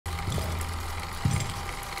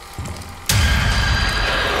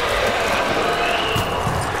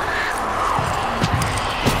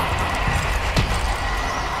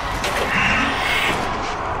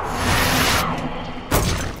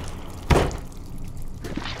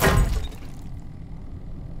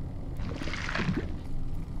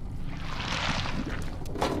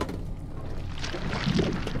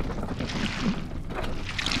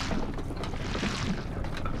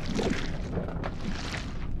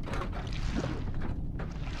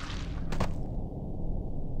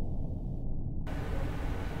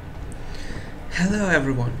Hello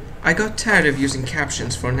everyone. I got tired of using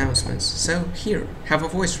captions for announcements, so here, have a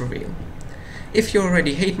voice reveal. If you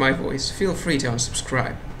already hate my voice, feel free to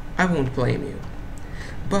unsubscribe. I won't blame you.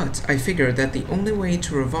 But I figured that the only way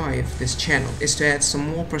to revive this channel is to add some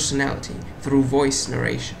more personality through voice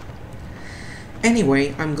narration.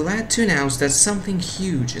 Anyway, I'm glad to announce that something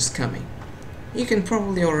huge is coming. You can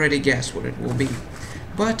probably already guess what it will be,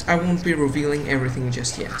 but I won't be revealing everything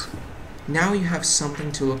just yet. Now you have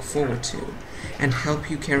something to look forward to and help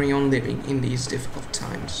you carry on living in these difficult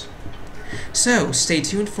times. So stay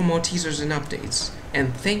tuned for more teasers and updates,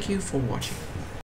 and thank you for watching.